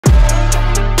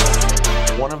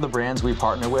One of the brands we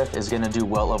partner with is going to do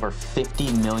well over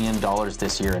 $50 million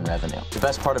this year in revenue. The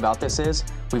best part about this is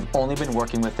we've only been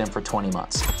working with them for 20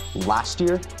 months. Last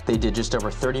year, they did just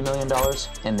over $30 million,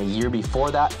 and the year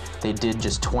before that, they did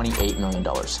just $28 million.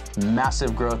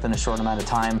 Massive growth in a short amount of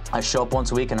time. I show up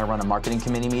once a week and I run a marketing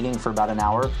committee meeting for about an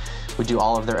hour. We do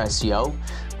all of their SEO.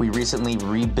 We recently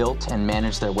rebuilt and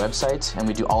managed their websites, and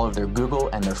we do all of their Google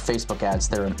and their Facebook ads.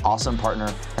 They're an awesome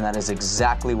partner, and that is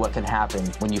exactly what can happen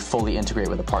when you fully integrate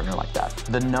with a partner like that.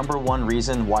 The number one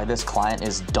reason why this client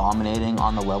is dominating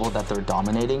on the level that they're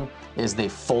dominating is they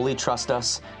fully trust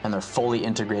us and they're fully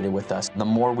integrated with us. The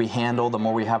more we handle, the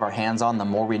more we have our hands on, the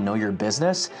more we know your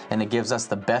business, and it gives us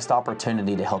the best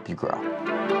opportunity to help you grow.